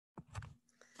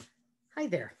Hi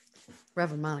there,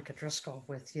 Reverend Monica Driscoll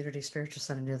with Unity Spiritual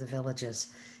Center near the Villages.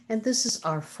 And this is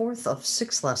our fourth of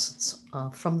six lessons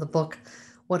from the book,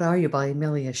 What Are You by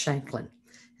Amelia Shanklin.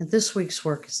 And this week's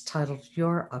work is titled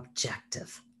Your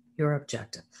Objective. Your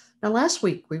Objective. Now, last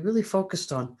week we really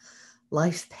focused on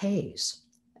life pays,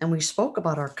 and we spoke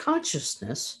about our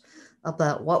consciousness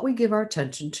about what we give our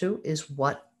attention to is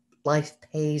what life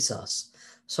pays us.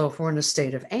 So if we're in a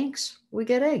state of angst, we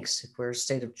get angst. If we're in a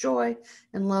state of joy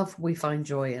and love, we find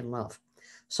joy and love.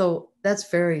 So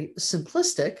that's very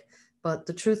simplistic, but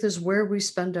the truth is where we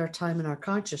spend our time in our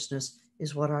consciousness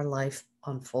is what our life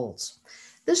unfolds.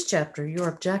 This chapter, Your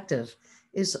Objective,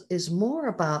 is more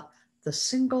about the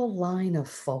single line of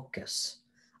focus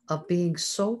of being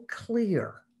so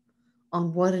clear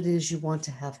on what it is you want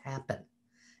to have happen,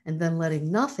 and then letting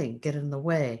nothing get in the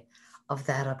way of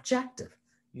that objective,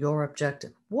 your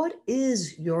objective. What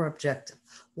is your objective?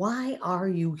 Why are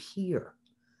you here?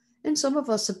 And some of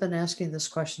us have been asking this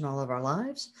question all of our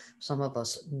lives. Some of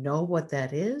us know what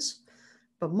that is,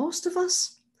 but most of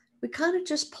us, we kind of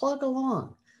just plug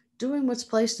along, doing what's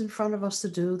placed in front of us to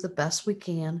do the best we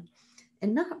can,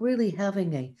 and not really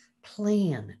having a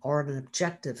plan or an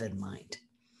objective in mind.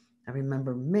 I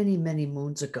remember many, many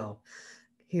moons ago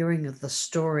hearing of the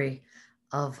story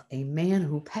of a man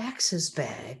who packs his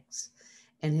bags,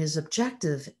 and his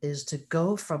objective is to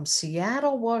go from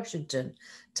Seattle, Washington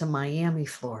to Miami,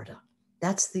 Florida.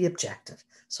 That's the objective.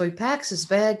 So he packs his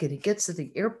bag and he gets to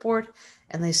the airport,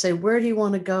 and they say, "Where do you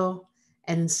want to go?"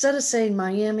 And instead of saying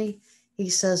Miami, he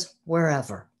says,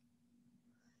 "Wherever."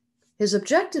 His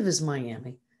objective is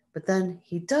Miami, but then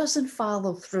he doesn't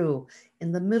follow through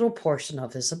in the middle portion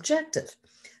of his objective.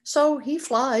 So he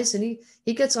flies and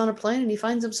he gets on a plane and he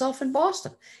finds himself in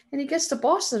Boston. And he gets to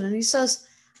Boston and he says,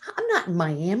 "I'm not in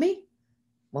Miami."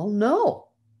 Well, no,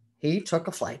 he took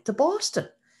a flight to Boston.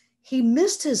 He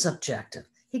missed his objective.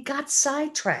 He got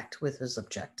sidetracked with his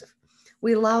objective.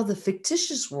 We allow the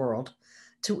fictitious world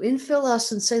to infill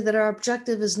us and say that our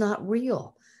objective is not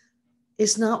real,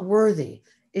 is not worthy,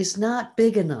 is not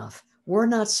big enough. We're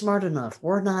not smart enough.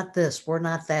 We're not this. We're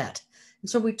not that. And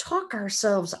so we talk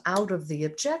ourselves out of the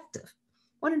objective,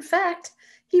 when in fact,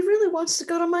 he really wants to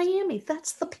go to Miami.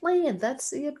 That's the plan.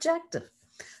 That's the objective.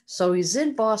 So he's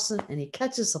in Boston and he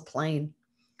catches a plane,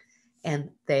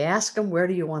 and they ask him, "Where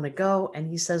do you want to go?" And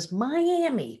he says,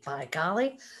 "Miami, by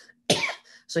golly."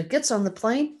 So he gets on the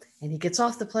plane and he gets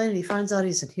off the plane and he finds out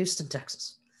he's in Houston,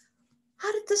 Texas.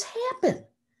 How did this happen?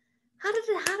 How did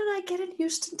I get in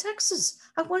Houston, Texas?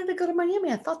 I wanted to go to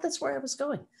Miami. I thought that's where I was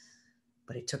going.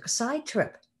 But he took a side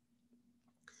trip.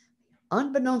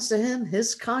 Unbeknownst to him,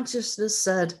 his consciousness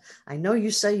said, "I know you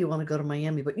say you want to go to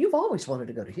Miami, but you've always wanted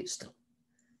to go to Houston."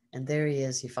 And there he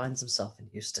is. He finds himself in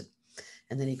Houston.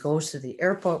 And then he goes to the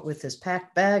airport with his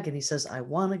packed bag and he says, "I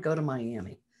want to go to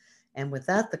Miami." And with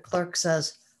that, the clerk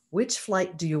says, "Which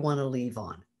flight do you want to leave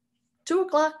on? 2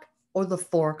 o'clock or the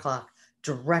 4 o'clock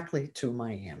directly to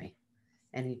Miami?"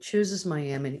 And he chooses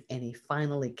Miami and he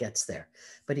finally gets there.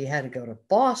 But he had to go to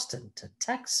Boston, to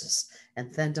Texas,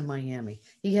 and then to Miami.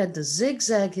 He had to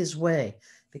zigzag his way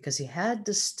because he had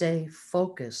to stay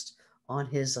focused on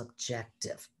his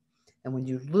objective. And when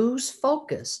you lose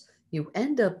focus, you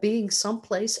end up being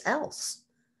someplace else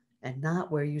and not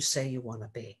where you say you want to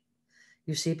be.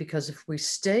 You see, because if we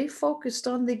stay focused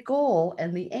on the goal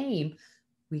and the aim,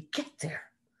 we get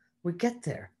there. We get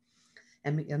there.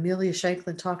 And Amelia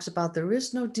Shanklin talks about there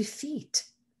is no defeat.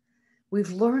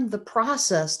 We've learned the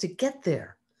process to get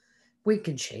there. We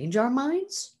can change our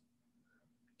minds.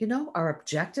 Our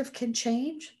objective can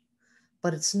change,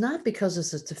 but it's not because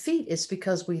it's a defeat. It's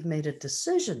because we've made a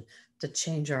decision to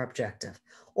change our objective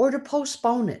or to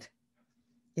postpone it,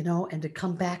 and to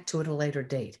come back to it at a later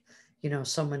date.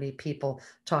 So many people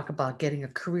talk about getting a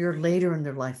career later in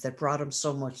their life that brought them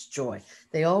so much joy.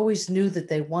 They always knew that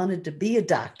they wanted to be a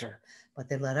doctor, but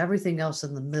they let everything else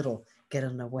in the middle get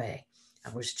in the way. I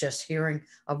was just hearing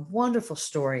a wonderful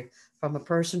story from a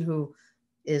person who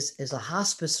is a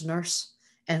hospice nurse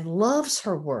and loves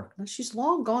her work. Now, she's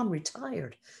long gone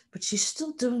retired, but she's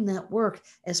still doing that work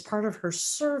as part of her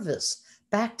service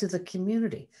back to the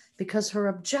community because her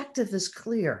objective is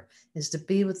clear, is to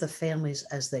be with the families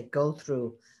as they go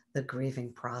through the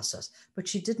grieving process. But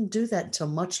she didn't do that until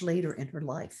much later in her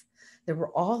life. There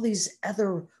were all these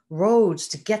other roads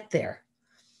to get there.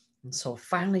 And so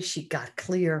finally she got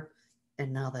clear,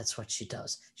 and now that's what she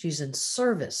does. She's in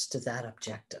service to that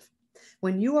objective.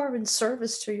 When you are in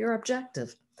service to your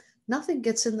objective, nothing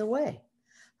gets in the way.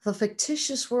 The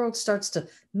fictitious world starts to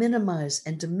minimize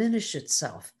and diminish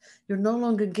itself. You're no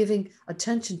longer giving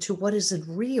attention to what isn't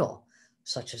real,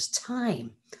 such as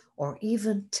time or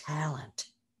even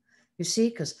talent. You see,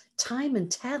 because time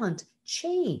and talent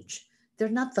change. They're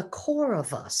not the core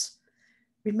of us.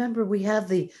 Remember, we have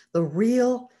the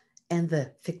real and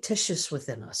the fictitious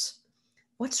within us.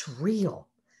 What's real?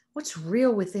 What's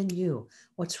real within you?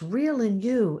 What's real in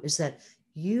you is that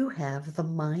you have the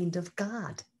mind of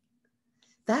God.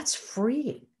 That's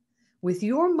freeing. With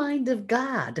your mind of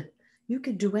God, you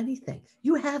can do anything.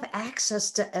 You have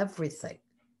access to everything.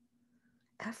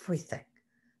 Everything.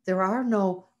 There are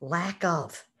no lack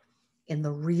of in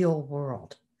the real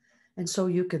world. And so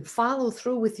you can follow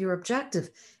through with your objective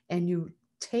and you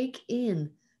take in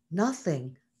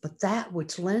nothing but that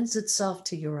which lends itself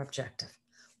to your objective.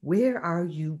 Where are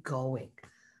you going?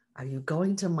 Are you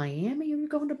going to Miami or are you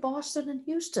going to Boston and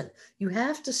Houston? You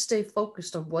have to stay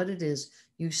focused on what it is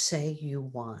you say you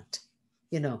want.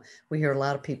 You know, we hear a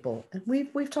lot of people, and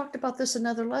we've talked about this in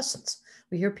other lessons.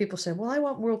 We hear people say, well, I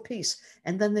want world peace.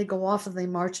 And then they go off and they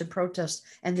march and protest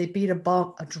and they beat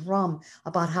a drum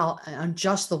about how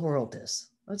unjust the world is.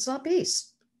 It's not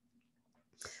peace.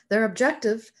 Their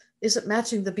objective isn't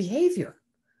matching the behavior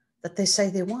that they say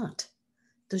they want.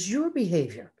 Does your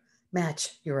behavior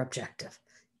match your objective?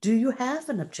 Do you have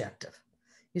an objective?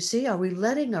 You see, are we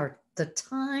letting the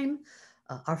time,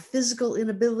 our physical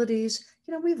inabilities?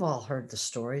 You know, we've all heard the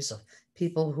stories of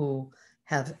people who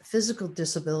have physical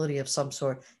disability of some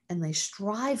sort and they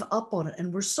strive up on it.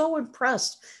 And we're so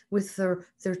impressed with their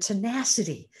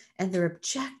tenacity and their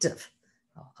objective.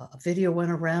 A video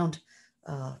went around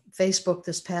Facebook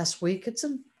this past week. It's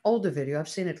an older video. I've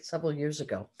seen it several years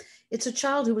ago. It's a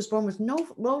child who was born with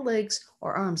no legs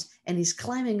or arms, and he's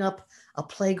climbing up a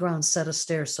playground set of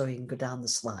stairs so he can go down the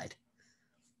slide.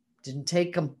 Didn't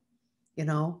take him,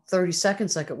 30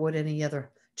 seconds like it would any other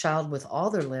child with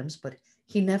all their limbs, but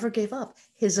he never gave up.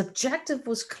 His objective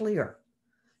was clear.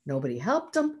 Nobody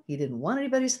helped him. He didn't want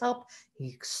anybody's help.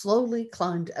 He slowly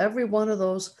climbed every one of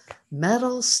those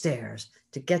metal stairs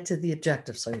to get to the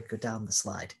objective so he could go down the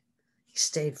slide. He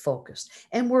stayed focused.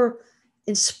 And we're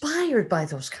inspired by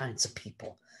those kinds of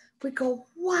people. We go,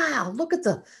 wow, look at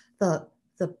the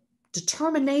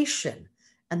determination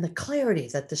and the clarity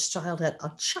that this child had.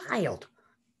 A child,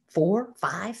 4,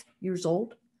 5 years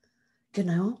old,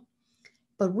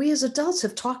 But we as adults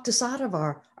have talked us out of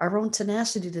our own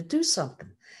tenacity to do something.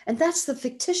 And that's the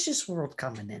fictitious world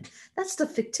coming in. That's the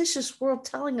fictitious world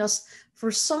telling us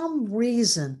for some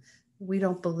reason we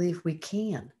don't believe we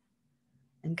can.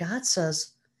 And God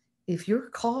says, if you're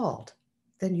called,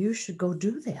 then you should go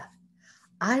do that.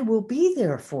 I will be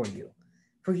there for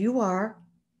you are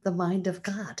the mind of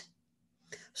God.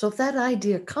 So if that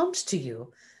idea comes to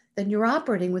you, then you're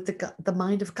operating with the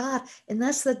mind of God. And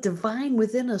that's the divine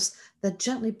within us that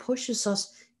gently pushes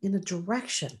us in a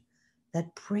direction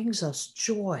that brings us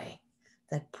joy,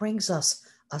 that brings us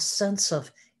a sense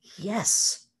of,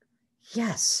 yes,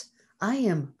 I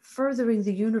am furthering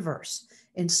the universe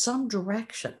in some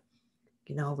direction.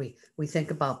 We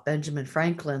think about Benjamin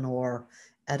Franklin or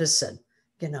Edison,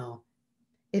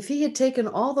 If he had taken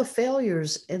all the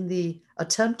failures in the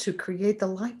attempt to create the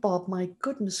light bulb, my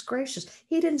goodness gracious,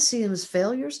 he didn't see them as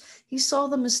failures. He saw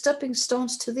them as stepping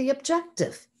stones to the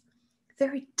objective.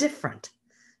 Very different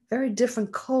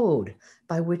code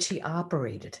by which he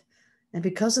operated. And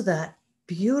because of that,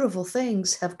 beautiful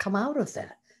things have come out of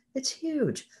that. It's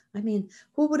huge. I mean,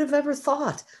 who would have ever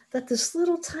thought that this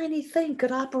little tiny thing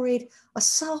could operate a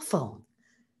cell phone,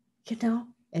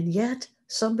 And yet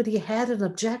somebody had an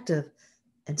objective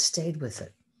and stayed with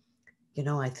it.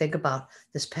 I think about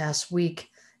this past week,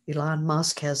 Elon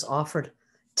Musk has offered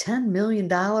 $10 million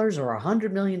or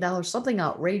 $100 million, something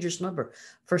outrageous number,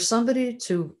 for somebody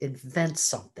to invent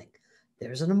something.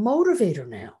 There's a motivator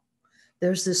now.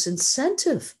 There's this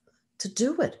incentive to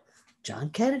do it.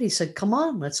 John Kennedy said, come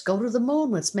on, let's go to the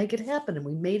moon. Let's make it happen. And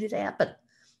we made it happen.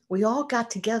 We all got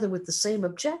together with the same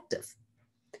objective.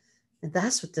 And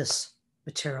that's what this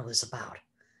material is about.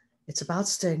 It's about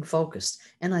staying focused.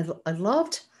 And I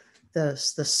loved the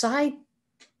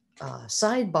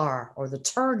sidebar or the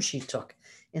turn she took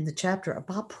in the chapter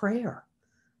about prayer,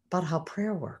 about how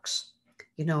prayer works.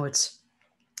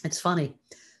 It's funny.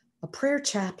 A prayer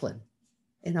chaplain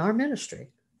in our ministry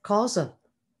calls a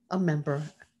member.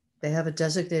 They have a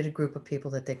designated group of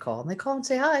people that they call. And they call and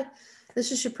say, hi,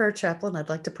 this is your prayer chaplain. I'd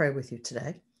like to pray with you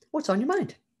today. What's on your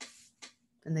mind?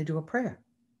 And they do a prayer.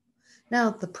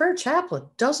 Now, the prayer chaplain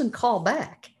doesn't call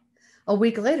back a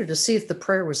week later to see if the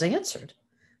prayer was answered.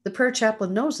 The prayer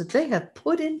chaplain knows that they have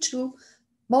put into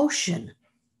motion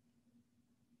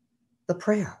the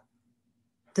prayer,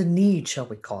 the need, shall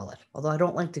we call it, although I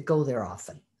don't like to go there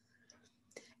often.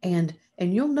 And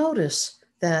you'll notice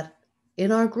that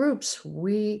in our groups,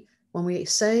 when we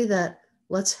say that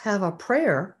let's have a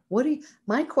prayer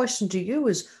My question to you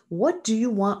is, what do you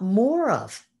want more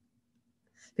of?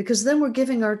 Because then we're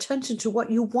giving our attention to what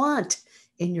you want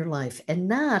in your life and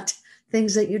not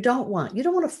things that you don't want. You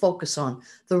don't want to focus on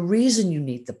the reason you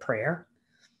need the prayer,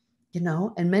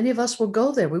 and many of us will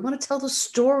go there. We want to tell the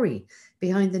story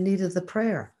behind the need of the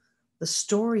prayer. The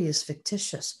story is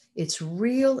fictitious, it's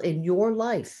real in your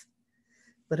life,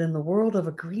 but in the world of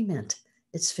agreement,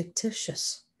 it's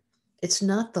fictitious. It's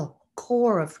not the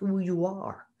core of who you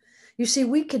are. You see,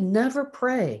 we can never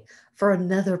pray for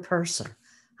another person.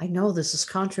 I know this is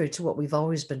contrary to what we've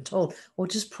always been told. Well,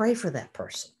 just pray for that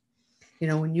person.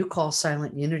 When you call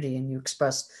silent unity and you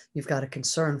express you've got a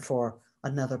concern for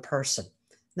another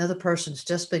person's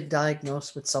just been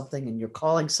diagnosed with something, and you're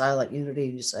calling silent unity,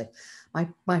 and you say,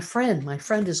 my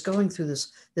friend is going through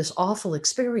this awful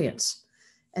experience,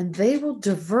 and they will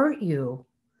divert you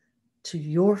to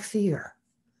your fear.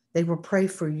 They will pray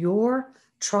for your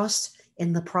trust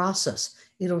in the process.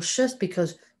 It'll shift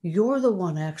because you're the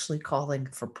one actually calling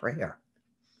for prayer.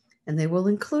 And they will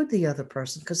include the other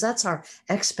person because that's our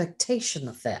expectation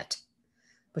of that.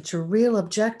 But your real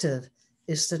objective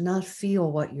is to not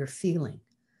feel what you're feeling,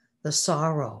 the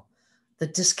sorrow, the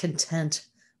discontent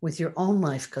with your own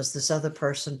life because this other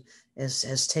person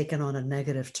has taken on a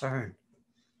negative turn.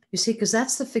 You see, because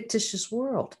that's the fictitious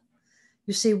world.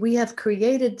 You see, we have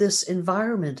created this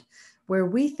environment where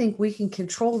we think we can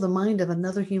control the mind of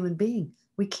another human being.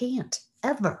 We can't,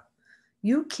 ever.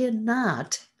 You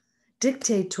cannot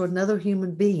dictate to another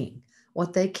human being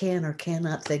what they can or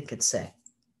cannot think and say.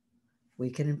 We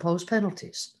can impose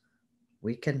penalties.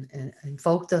 We can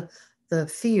invoke the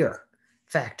fear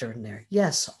factor in there.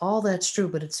 Yes, all that's true,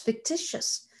 but it's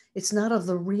fictitious. It's not of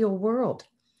the real world.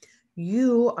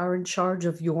 You are in charge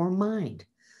of your mind.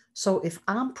 So if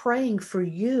I'm praying for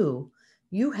you,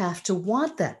 you have to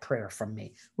want that prayer from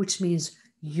me, which means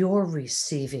you're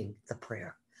receiving the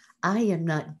prayer. I am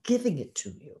not giving it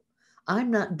to you.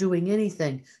 I'm not doing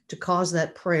anything to cause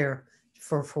that prayer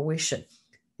for fruition.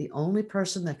 The only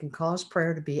person that can cause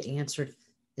prayer to be answered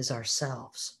is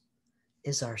ourselves,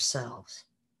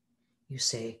 you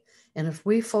see. And if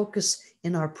we focus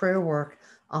in our prayer work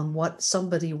on what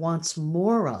somebody wants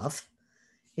more of,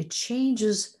 it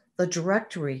changes the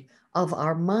directory of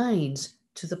our minds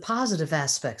to the positive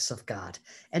aspects of God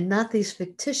and not these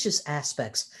fictitious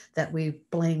aspects that we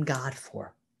blame God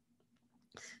for.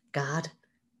 God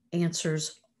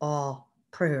answers all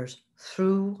prayers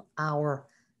through our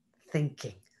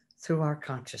thinking, through our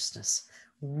consciousness.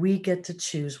 We get to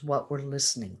choose what we're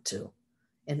listening to.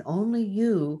 And only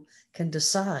you can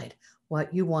decide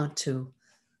what you want to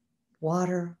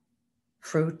water,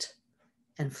 fruit,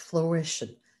 and flourish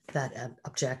in that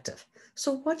objective.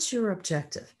 So what's your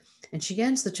objective? And she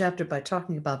ends the chapter by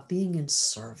talking about being in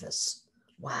service.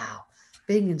 Wow,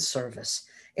 being in service.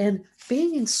 And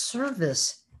being in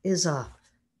service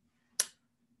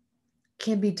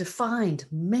can be defined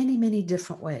many, many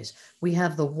different ways. We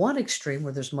have the one extreme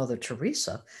where there's Mother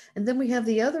Teresa, and then we have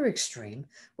the other extreme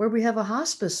where we have a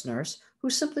hospice nurse who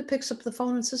simply picks up the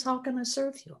phone and says, "How can I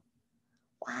serve you?"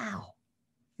 Wow,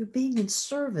 you're being in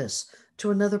service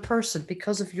to another person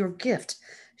because of your gift.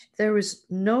 There is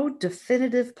no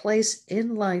definitive place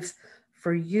in life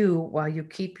for you while you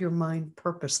keep your mind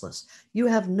purposeless. You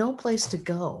have no place to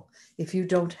go if you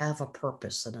don't have a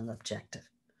purpose and an objective.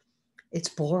 It's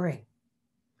boring.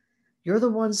 You're the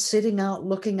one sitting out,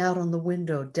 looking out on the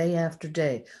window day after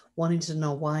day, wanting to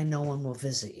know why no one will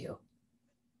visit you.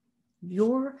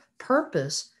 Your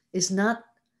purpose at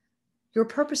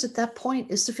that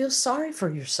point is to feel sorry for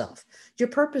yourself. Your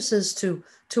purpose is to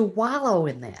wallow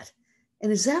in that.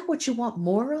 And is that what you want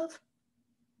more of?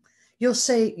 You'll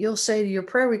say your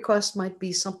prayer request might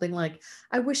be something like,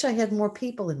 "I wish I had more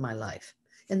people in my life."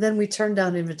 And then we turn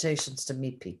down invitations to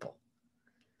meet people.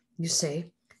 You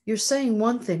see, you're saying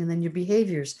one thing and then your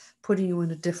behavior's putting you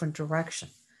in a different direction.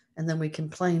 And then we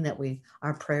complain that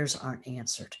our prayers aren't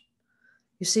answered.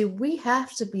 You see, we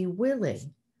have to be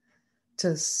willing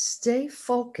to stay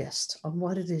focused on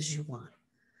what it is you want.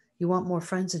 You want more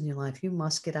friends in your life, you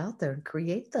must get out there and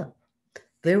create them.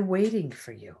 They're waiting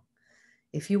for you.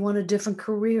 If you want a different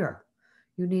career,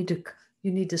 you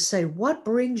need to say, what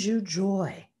brings you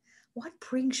joy? What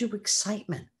brings you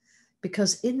excitement?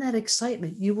 Because in that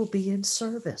excitement, you will be in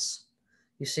service.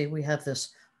 You see, we have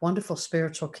this wonderful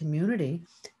spiritual community.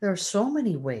 There are so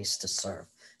many ways to serve,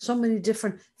 so many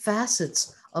different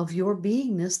facets of your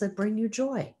beingness that bring you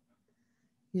joy.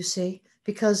 You see,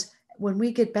 because when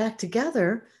we get back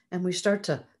together and we start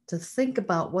to think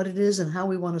about what it is and how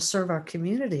we want to serve our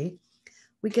community,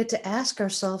 we get to ask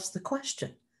ourselves the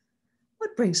question,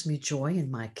 what brings me joy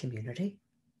in my community?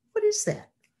 What is that?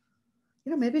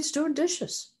 Maybe it's doing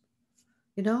dishes,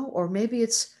 or maybe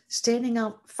it's standing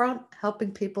out front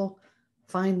helping people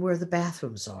find where the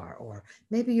bathrooms are, or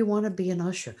maybe you want to be an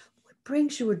usher. What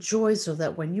brings you a joy so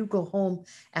that when you go home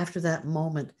after that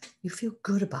moment, you feel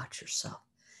good about yourself?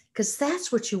 Because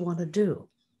that's what you want to do.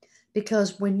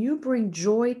 Because when you bring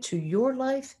joy to your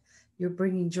life, you're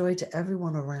bringing joy to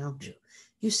everyone around you.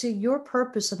 You see, your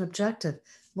purpose and objective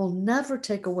will never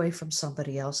take away from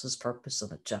somebody else's purpose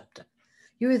and objective.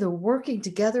 You're either working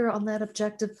together on that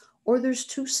objective or there's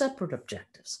two separate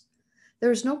objectives.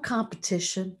 There's no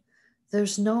competition.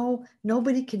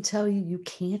 Nobody can tell you you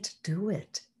can't do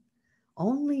it.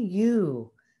 Only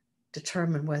you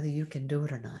determine whether you can do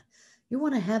it or not. You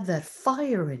want to have that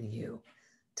fire in you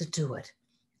to do it.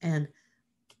 And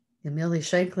Amelia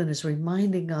Shanklin is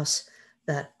reminding us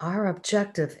that our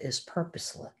objective is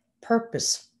purposeful,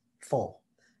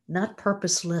 not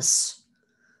purposeless.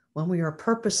 When we are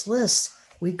purposeless,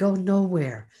 we go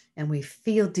nowhere and we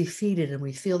feel defeated and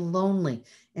we feel lonely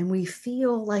and we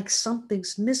feel like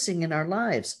something's missing in our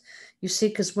lives. You see,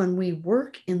 because when we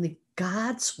work in the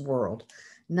God's world,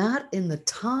 not in the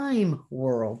time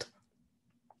world,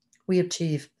 we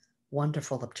achieve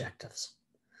wonderful objectives.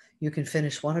 You can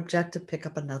finish one objective, pick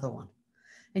up another one.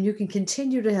 And you can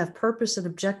continue to have purpose and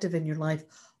objective in your life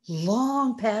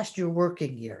long past your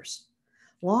working years,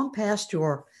 long past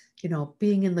your,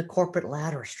 being in the corporate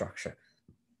ladder structure,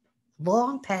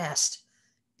 long past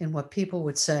in what people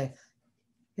would say,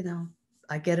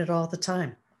 I get it all the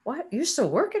time. Why, you're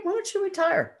still working? Why don't you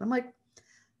retire? I'm like,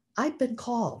 I've been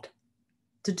called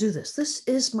to do this. This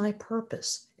is my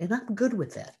purpose, and I'm good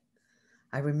with that.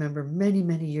 I remember many,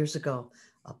 many years ago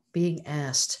being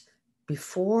asked,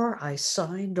 before I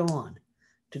signed on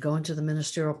to go into the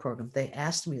ministerial program, they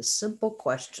asked me a simple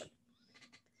question.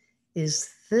 Is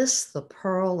this the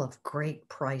pearl of great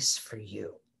price for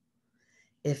you?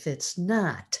 If it's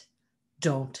not,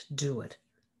 don't do it.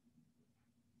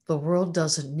 The world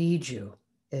doesn't need you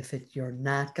if you're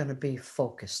not going to be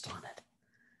focused on it.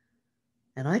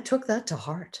 And I took that to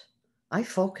heart. I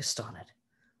focused on it.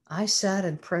 I sat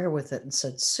in prayer with it and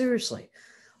said, seriously,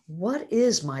 what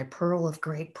is my pearl of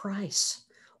great price?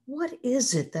 What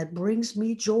is it that brings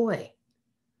me joy?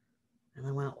 And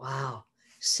I went, wow,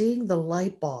 seeing the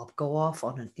light bulb go off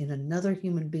in another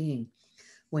human being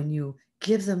when you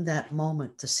give them that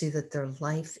moment to see that their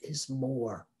life is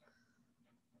more.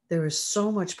 There is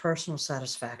so much personal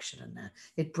satisfaction in that.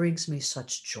 It brings me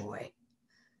such joy.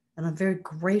 And I'm very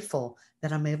grateful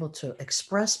that I'm able to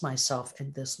express myself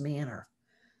in this manner.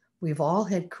 We've all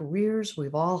had careers. We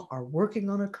all are working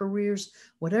on our careers,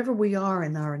 whatever we are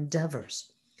in our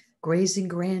endeavors, raising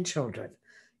grandchildren,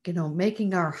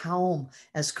 making our home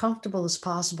as comfortable as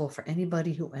possible for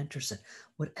anybody who enters it.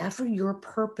 Whatever your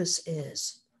purpose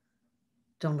is,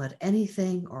 don't let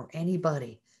anything or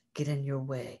anybody get in your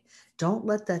way. Don't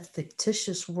let that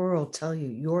fictitious world tell you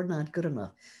you're not good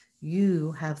enough.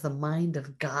 You have the mind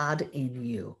of God in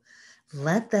you.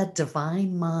 Let that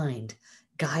divine mind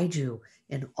guide you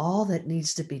in all that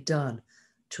needs to be done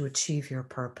to achieve your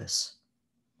purpose.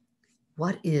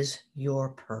 What is your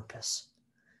purpose?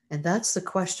 And that's the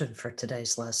question for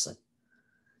today's lesson.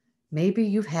 Maybe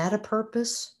you've had a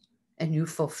purpose and you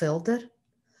fulfilled it.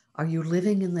 Are you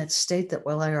living in that state that,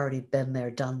 well, I already been there,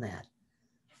 done that?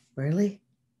 Really?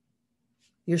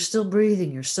 You're still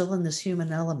breathing. You're still in this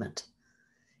human element.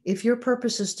 If your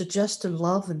purpose is to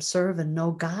love and serve and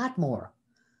know God more,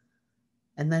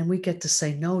 and then we get to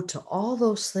say no to all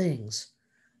those things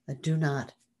that do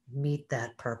not meet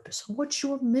that purpose. What's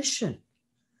your mission?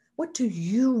 What do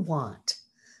you want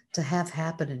to have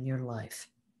happen in your life?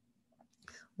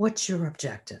 What's your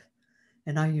objective?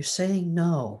 And are you saying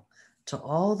no to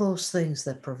all those things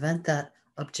that prevent that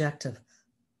objective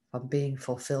from being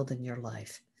fulfilled in your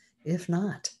life? If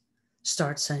not,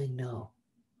 start saying no.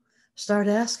 Start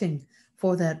asking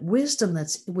for that wisdom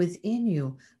that's within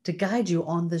you to guide you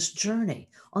on this journey,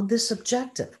 on this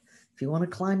objective. If you want to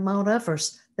climb Mount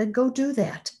Everest, then go do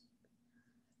that.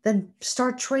 Then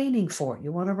start training for it.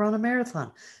 You want to run a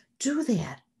marathon, do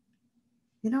that.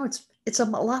 It's a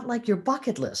lot like your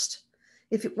bucket list.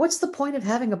 What's the point of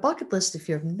having a bucket list if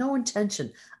you have no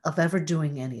intention of ever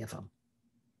doing any of them?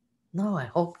 No, I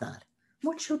hope not.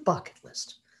 What's your bucket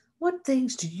list? What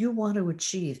things do you want to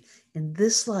achieve in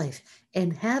this life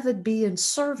and have it be in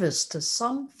service to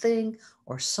something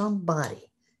or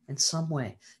somebody in some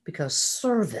way? Because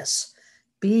service,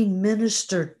 being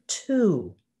ministered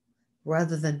to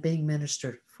rather than being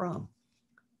ministered from,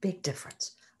 big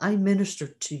difference. I minister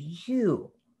to you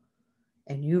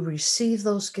and you receive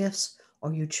those gifts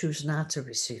or you choose not to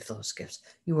receive those gifts.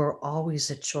 You are always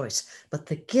a choice, but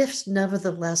the gift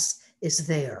nevertheless is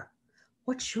there.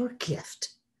 What's your gift?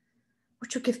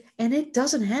 What's your gift? And it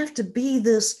doesn't have to be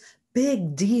this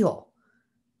big deal.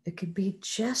 It can be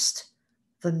just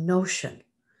the notion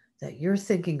that you're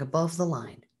thinking above the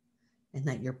line and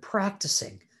that you're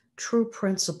practicing true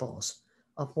principles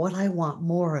of what I want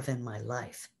more of in my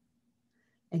life.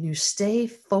 And you stay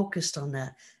focused on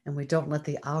that, and we don't let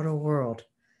the outer world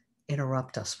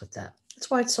interrupt us with that. That's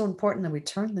why it's so important that we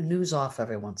turn the news off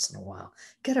every once in a while,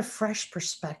 get a fresh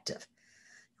perspective,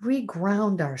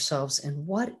 reground ourselves in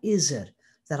what is it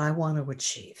that I want to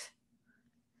achieve,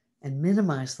 and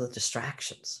minimize the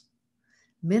distractions.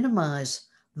 Minimize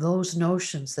those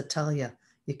notions that tell you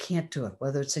you can't do it,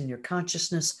 whether it's in your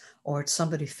consciousness or it's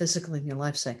somebody physically in your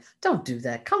life saying, don't do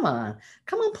that. Come on,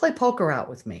 play poker out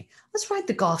with me. Let's ride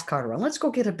the golf cart around. Let's go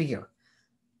get a beer.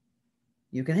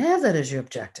 You can have that as your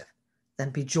objective. Then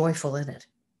be joyful in it.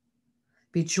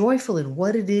 Be joyful in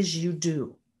what it is you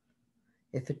do.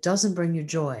 If it doesn't bring you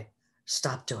joy,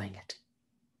 stop doing it.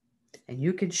 And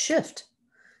you can shift.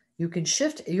 You can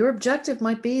shift. Your objective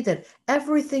might be that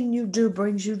everything you do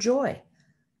brings you joy.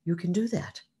 You can do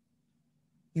that.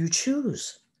 You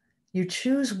choose. You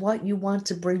choose what you want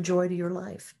to bring joy to your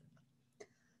life.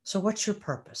 So what's your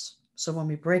purpose? So when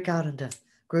we break out into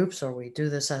groups or we do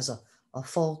this as a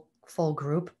full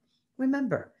group,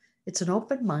 remember, it's an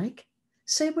open mic.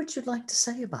 Say what you'd like to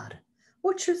say about it.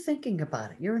 What you're thinking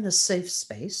about it. You're in a safe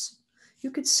space.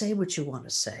 You can say what you want to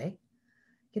say.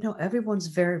 You know, everyone's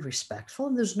very respectful,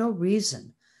 and there's no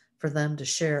reason for them to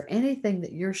share anything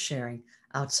that you're sharing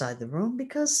outside the room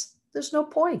because there's no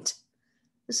point.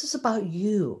 This is about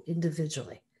you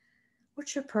individually.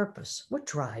 What's your purpose? What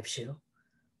drives you?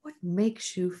 What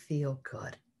makes you feel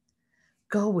good?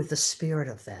 Go with the spirit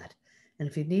of that. And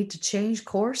if you need to change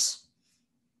course,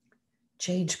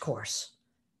 change course.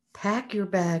 Pack your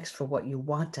bags for what you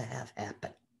want to have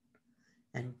happen.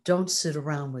 And don't sit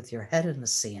around with your head in the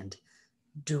sand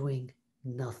doing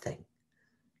nothing.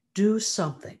 Do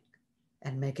something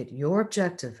and make it your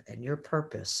objective and your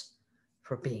purpose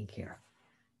for being here.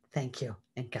 Thank you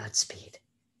and Godspeed.